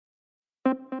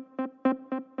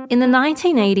In the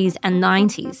 1980s and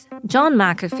 90s, John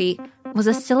McAfee was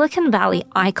a Silicon Valley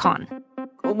icon.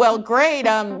 Well, great.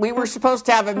 We were supposed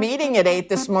to have a meeting at 8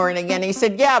 this morning, and he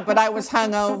said, yeah, but I was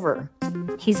hungover.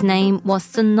 His name was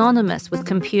synonymous with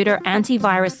computer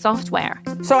antivirus software.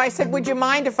 So I said, would you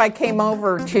mind if I came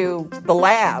over to the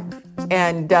lab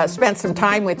and spent some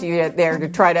time with you there to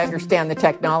try to understand the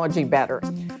technology better?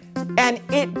 And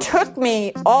it took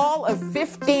me all of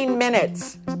 15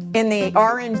 minutes in the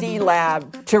R&D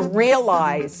lab to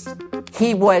realize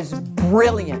he was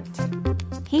brilliant.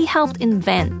 He helped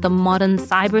invent the modern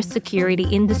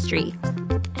cybersecurity industry,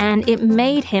 and it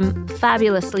made him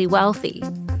fabulously wealthy.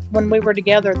 When we were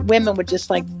together, women would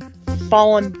just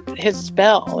fall on his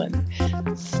spell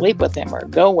and sleep with him or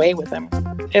go away with him.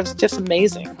 It was just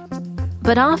amazing.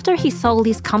 But after he sold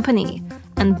his company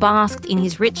and basked in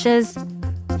his riches,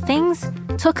 things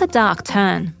took a dark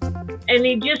turn. And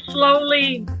he just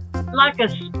slowly, like a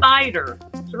spider,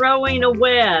 throwing a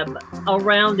web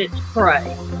around its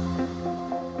prey.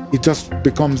 It just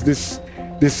becomes this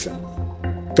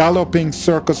galloping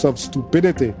circus of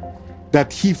stupidity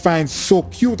that he finds so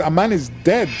cute. A man is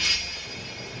dead.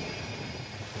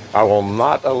 I will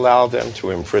not allow them to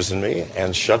imprison me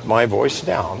and shut my voice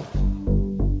down.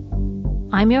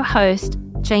 I'm your host,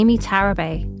 Jamie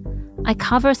Tarabay. I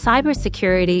cover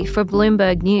cybersecurity for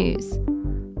Bloomberg News.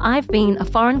 I've been a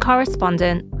foreign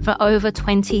correspondent for over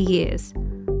 20 years.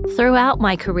 Throughout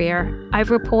my career, I've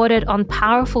reported on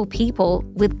powerful people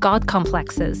with God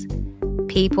complexes,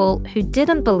 people who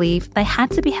didn't believe they had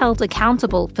to be held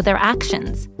accountable for their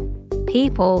actions,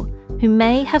 people who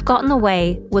may have gotten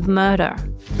away with murder.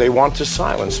 They want to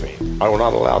silence me. I will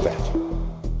not allow that.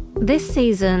 This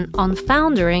season on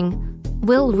Foundering,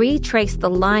 we'll retrace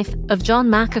the life of John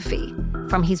McAfee,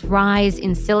 from his rise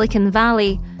in Silicon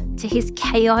Valley to his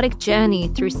chaotic journey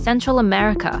through Central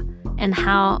America, and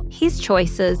how his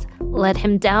choices led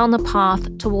him down the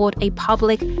path toward a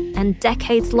public and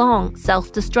decades-long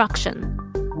self-destruction.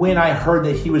 When I heard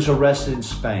that he was arrested in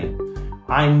Spain,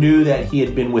 I knew that he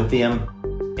had been with them,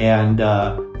 and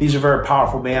he's a very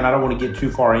powerful man. I don't want to get too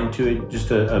far into it, just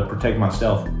to protect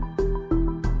myself.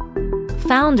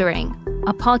 Foundering,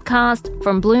 a podcast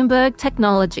from Bloomberg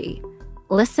Technology.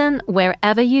 Listen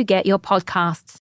wherever you get your podcasts.